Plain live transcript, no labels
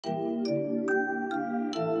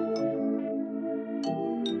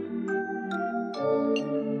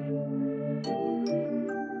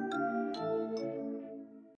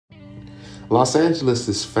Los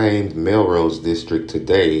Angeles' famed Melrose District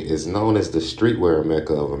today is known as the streetwear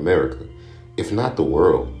mecca of America, if not the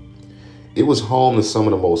world. It was home to some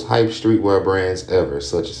of the most hyped streetwear brands ever,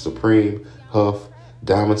 such as Supreme, Huff,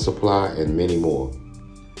 Diamond Supply, and many more.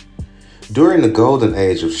 During the golden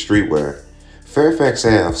age of streetwear, Fairfax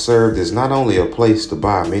Ave served as not only a place to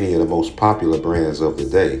buy many of the most popular brands of the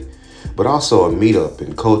day, but also a meetup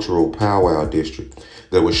and cultural powwow district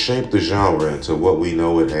that would shape the genre into what we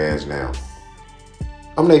know it as now.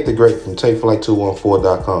 I'm Nate the Great from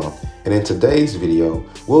TakeFlight214.com, and in today's video,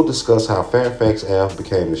 we'll discuss how Fairfax Ave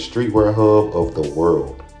became the streetwear hub of the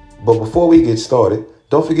world. But before we get started,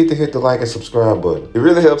 don't forget to hit the like and subscribe button. It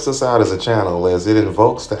really helps us out as a channel as it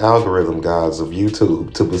invokes the algorithm gods of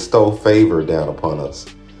YouTube to bestow favor down upon us.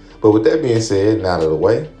 But with that being said and out of the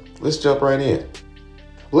way, let's jump right in.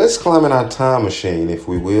 Let's climb in our time machine, if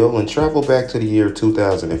we will, and travel back to the year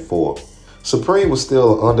 2004. Supreme was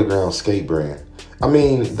still an underground skate brand. I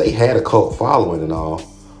mean, they had a cult following and all,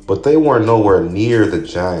 but they weren't nowhere near the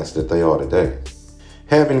giants that they are today.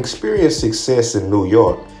 Having experienced success in New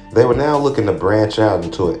York, they were now looking to branch out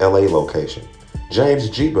into an LA location.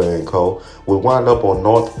 James Jeeba & Co. would wind up on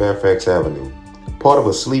North Fairfax Avenue, part of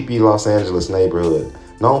a sleepy Los Angeles neighborhood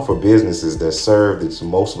known for businesses that served its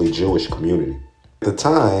mostly Jewish community. At the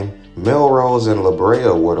time, Melrose and La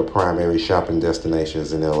Brea were the primary shopping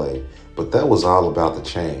destinations in LA, but that was all about to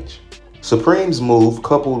change. Supreme's move,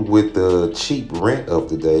 coupled with the cheap rent of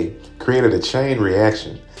the day, created a chain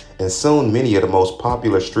reaction, and soon many of the most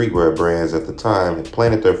popular streetwear brands at the time had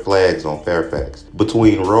planted their flags on Fairfax,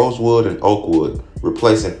 between Rosewood and Oakwood,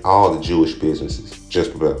 replacing all the Jewish businesses,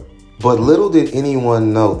 just about. But little did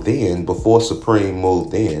anyone know then, before Supreme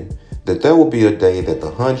moved in, that there would be a day that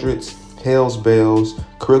the Hundreds, Hell's Bells,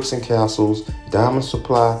 Crooks and Castles, Diamond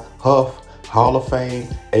Supply, Huff, Hall of Fame,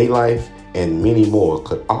 A-Life, and many more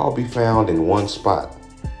could all be found in one spot.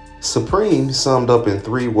 Supreme, summed up in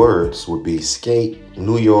 3 words, would be skate,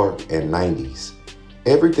 New York, and 90s.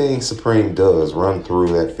 Everything Supreme does run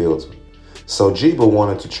through that filter. So Jeeba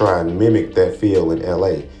wanted to try and mimic that feel in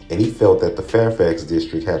LA, and he felt that the Fairfax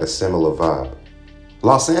district had a similar vibe.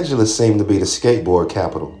 Los Angeles seemed to be the skateboard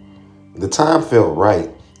capital. The time felt right,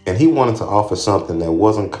 and he wanted to offer something that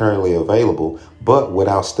wasn't currently available, but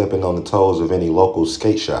without stepping on the toes of any local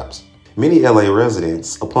skate shops. Many LA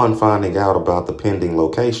residents, upon finding out about the pending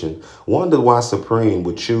location, wondered why Supreme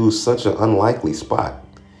would choose such an unlikely spot.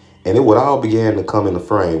 And it would all begin to come into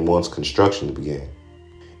frame once construction began.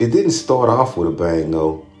 It didn't start off with a bang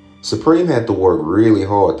though. Supreme had to work really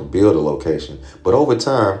hard to build a location, but over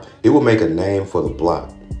time, it would make a name for the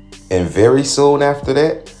block. And very soon after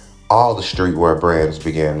that, all the streetwear brands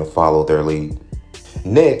began to follow their lead.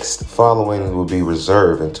 Next, following would be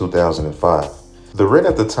Reserve in 2005. The rent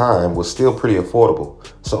at the time was still pretty affordable,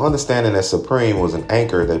 so understanding that Supreme was an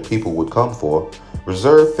anchor that people would come for,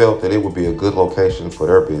 Reserve felt that it would be a good location for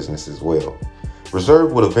their business as well.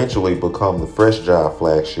 Reserve would eventually become the Fresh Job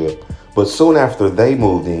flagship, but soon after they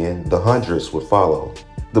moved in, the Hundreds would follow.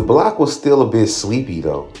 The block was still a bit sleepy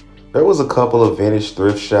though. There was a couple of vintage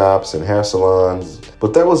thrift shops and hair salons,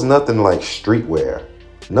 but there was nothing like streetwear.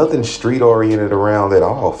 Nothing street-oriented around at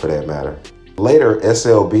all for that matter. Later,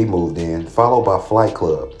 SLB moved in, followed by Flight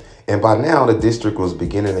Club, and by now the district was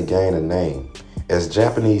beginning to gain a name, as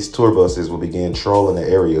Japanese tour buses would begin trolling the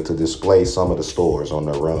area to display some of the stores on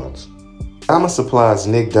their runs. Diamond Supply's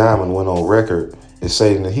Nick Diamond went on record as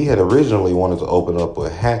saying that he had originally wanted to open up a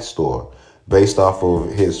hat store based off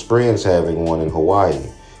of his friends having one in Hawaii,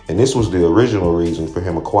 and this was the original reason for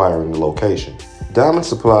him acquiring the location. Diamond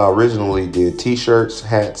Supply originally did t-shirts,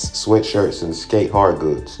 hats, sweatshirts, and skate hard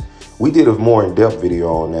goods. We did a more in-depth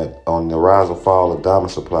video on that on the rise and fall of Diamond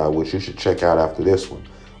Supply, which you should check out after this one.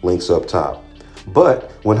 Links up top. But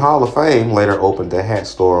when Hall of Fame later opened a hat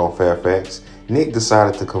store on Fairfax, Nick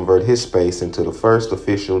decided to convert his space into the first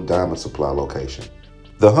official Diamond Supply location.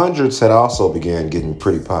 The Hundreds had also began getting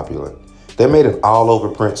pretty popular. They made an all-over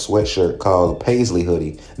print sweatshirt called a Paisley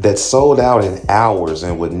hoodie that sold out in hours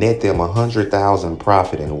and would net them $100,000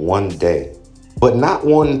 profit in one day. But not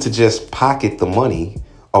wanting to just pocket the money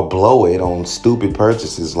or blow it on stupid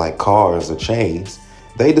purchases like cars or chains,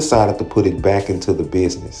 they decided to put it back into the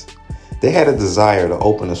business. They had a desire to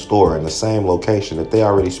open a store in the same location that they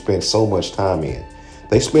already spent so much time in.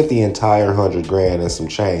 They spent the entire $100,000 and some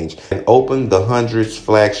change and opened the Hundreds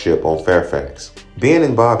flagship on Fairfax. Ben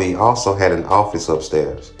and Bobby also had an office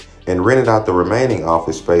upstairs and rented out the remaining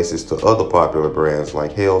office spaces to other popular brands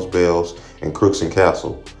like Hell's Bells and Crooks and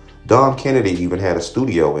Castle. Dom Kennedy even had a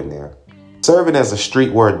studio in there. Serving as a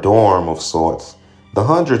streetwear dorm of sorts, the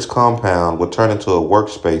Hundreds compound would turn into a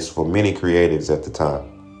workspace for many creatives at the time.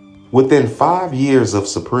 Within 5 years of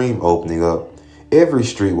Supreme opening up, every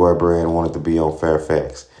streetwear brand wanted to be on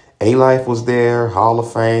Fairfax. A-Life was there, Hall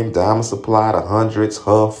of Fame, Diamond Supply, The Hundreds,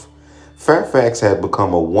 Huff. Fairfax had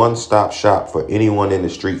become a one-stop shop for anyone into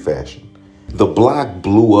street fashion. The block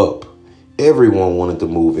blew up. Everyone wanted to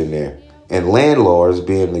move in there. And landlords,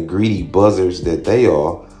 being the greedy buzzards that they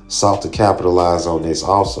are, sought to capitalize on this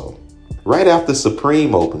also. Right after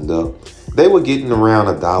Supreme opened up, they were getting around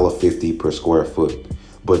 $1.50 per square foot.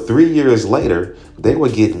 But 3 years later, they were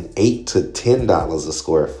getting $8 to $10 a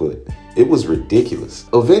square foot. It was ridiculous.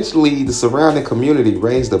 Eventually, the surrounding community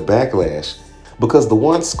raised a backlash because the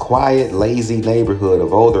once quiet, lazy neighborhood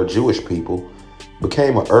of older Jewish people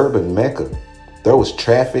became an urban mecca. There was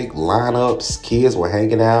traffic, lineups, kids were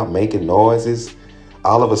hanging out, making noises.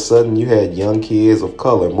 All of a sudden, you had young kids of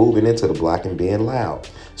color moving into the block and being loud,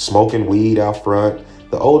 smoking weed out front.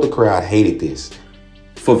 The older crowd hated this,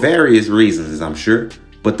 for various reasons, I'm sure,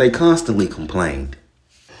 but they constantly complained.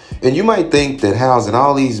 And you might think that housing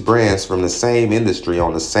all these brands from the same industry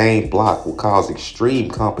on the same block will cause extreme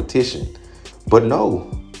competition. But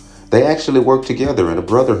no, they actually work together in a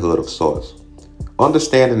brotherhood of sorts.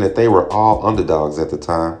 Understanding that they were all underdogs at the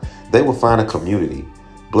time, they would find a community.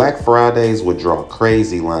 Black Fridays would draw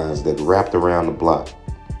crazy lines that wrapped around the block.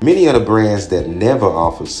 Many of the brands that never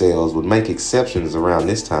offered sales would make exceptions around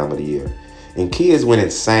this time of the year. And kids went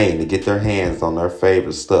insane to get their hands on their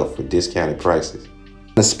favorite stuff for discounted prices.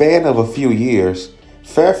 In the span of a few years,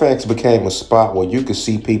 Fairfax became a spot where you could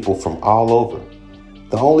see people from all over.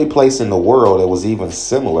 The only place in the world that was even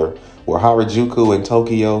similar were Harajuku in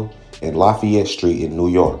Tokyo and Lafayette Street in New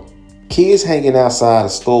York. Kids hanging outside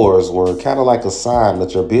of stores were kind of like a sign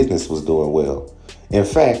that your business was doing well. In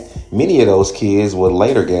fact, many of those kids would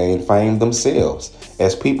later gain fame themselves,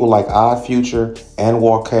 as people like Odd Future,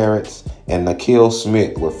 Anwar Carrots, and Nikhil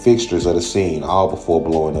Smith were fixtures of the scene all before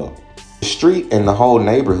blowing up. The street and the whole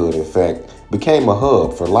neighborhood, in fact, became a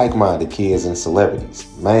hub for like-minded kids and celebrities,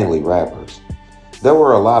 mainly rappers. There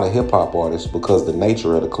were a lot of hip-hop artists because of the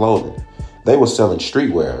nature of the clothing. They were selling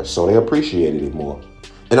streetwear, so they appreciated it more.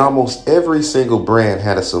 And almost every single brand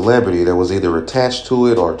had a celebrity that was either attached to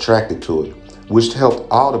it or attracted to it, which helped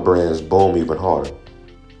all the brands boom even harder.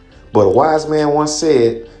 But a wise man once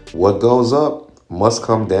said, "What goes up must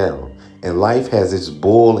come down," and life has its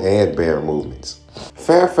bull and bear movements.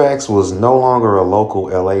 Fairfax was no longer a local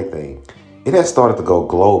LA thing. It had started to go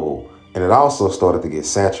global, and it also started to get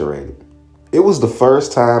saturated. It was the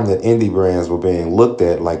first time that indie brands were being looked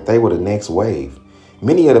at like they were the next wave.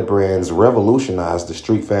 Many of the brands revolutionized the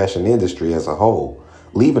street fashion industry as a whole,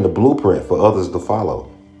 leaving the blueprint for others to follow.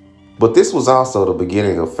 But this was also the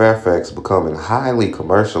beginning of Fairfax becoming highly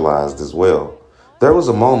commercialized as well. There was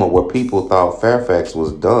a moment where people thought Fairfax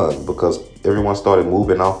was done because everyone started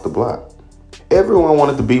moving off the block. Everyone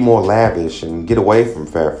wanted to be more lavish and get away from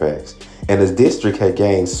Fairfax, and the district had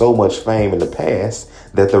gained so much fame in the past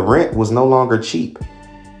that the rent was no longer cheap.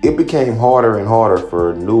 It became harder and harder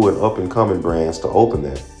for new and up-and-coming brands to open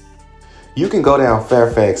there. You can go down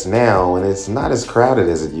Fairfax now and it's not as crowded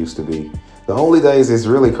as it used to be. The only days it's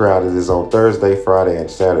really crowded is on Thursday, Friday, and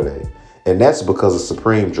Saturday, and that's because of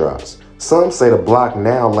Supreme drops. Some say the block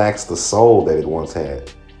now lacks the soul that it once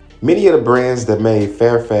had. Many of the brands that made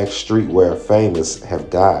Fairfax streetwear famous have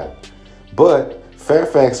died, but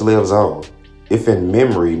Fairfax lives on, if in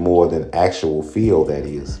memory more than actual feel, that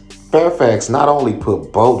is. Fairfax not only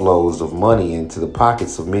put boatloads of money into the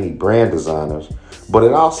pockets of many brand designers, but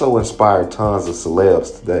it also inspired tons of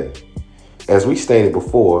celebs today. As we stated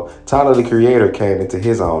before, Tyler the Creator came into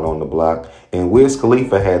his own on the block, and Wiz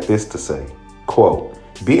Khalifa had this to say, quote,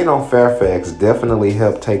 "Being on Fairfax definitely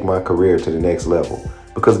helped take my career to the next level,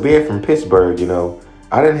 because being from Pittsburgh,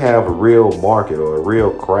 I didn't have a real market or a real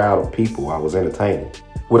crowd of people I was entertaining.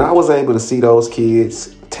 When I was able to see those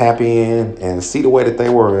kids tap in and see the way that they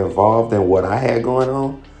were involved in what I had going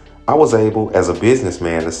on, I was able, as a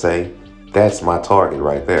businessman, to say, that's my target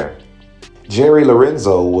right there." Jerry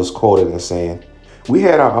Lorenzo was quoted as saying, "We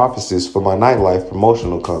had our offices for my nightlife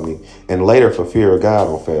promotional company and later for Fear of God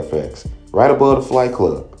on Fairfax, right above the Flight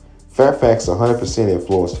Club. Fairfax 100%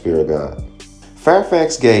 influenced Fear of God."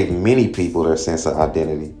 Fairfax gave many people their sense of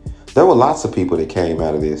identity. There were lots of people that came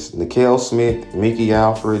out of this. Nikhil Smith, Mickey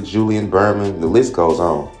Alfred, Julian Berman, the list goes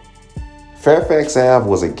on. Fairfax Ave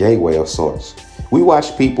was a gateway of sorts. We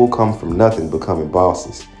watched people come from nothing becoming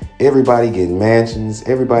bosses. Everybody getting mansions,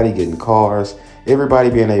 everybody getting cars,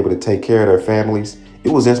 everybody being able to take care of their families.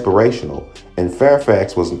 It was inspirational, and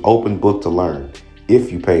Fairfax was an open book to learn,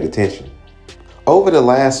 if you paid attention. Over the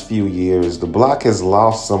last few years, the block has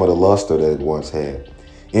lost some of the luster that it once had.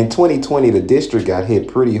 In 2020, the district got hit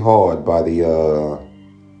pretty hard by the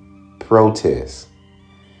protests.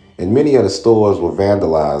 And many of the stores were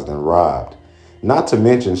vandalized and robbed, not to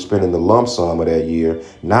mention spending the lump sum of that year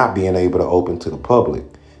not being able to open to the public.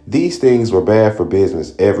 These things were bad for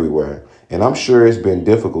business everywhere, and I'm sure it's been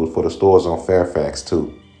difficult for the stores on Fairfax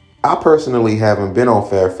too. I personally haven't been on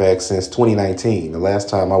Fairfax since 2019, the last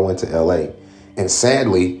time I went to LA, and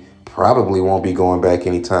sadly, probably won't be going back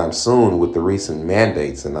anytime soon with the recent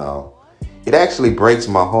mandates and all. It actually breaks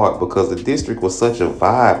my heart because the district was such a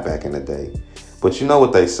vibe back in the day. But you know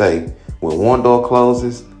what they say, when one door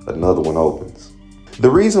closes, another one opens. The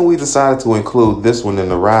reason we decided to include this one in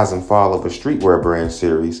the Rise and Fall of a Streetwear Brand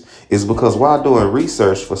series is because while doing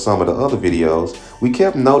research for some of the other videos, we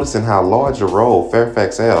kept noticing how large a role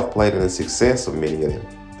Fairfax Ave played in the success of many of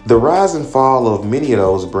them. The rise and fall of many of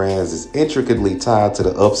those brands is intricately tied to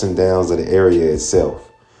the ups and downs of the area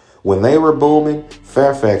itself. When they were booming,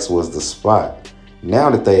 Fairfax was the spot.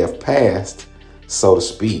 Now that they have passed, so to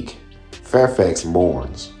speak, Fairfax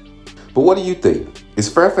mourns. But what do you think? Is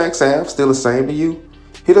Fairfax Ave still the same to you?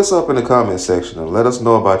 Hit us up in the comment section and let us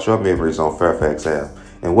know about your memories on Fairfax Ave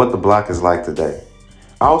and what the block is like today.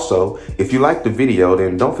 Also, if you liked the video,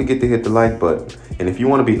 then don't forget to hit the like button. And if you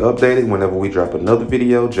want to be updated whenever we drop another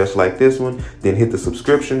video just like this one, then hit the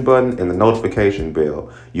subscription button and the notification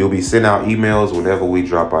bell. You'll be sent out emails whenever we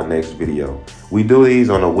drop our next video. We do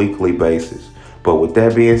these on a weekly basis. But with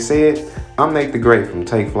that being said, I'm Nate the Great from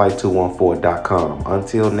TakeFlight214.com.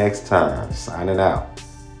 Until next time, signing out.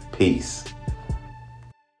 Peace.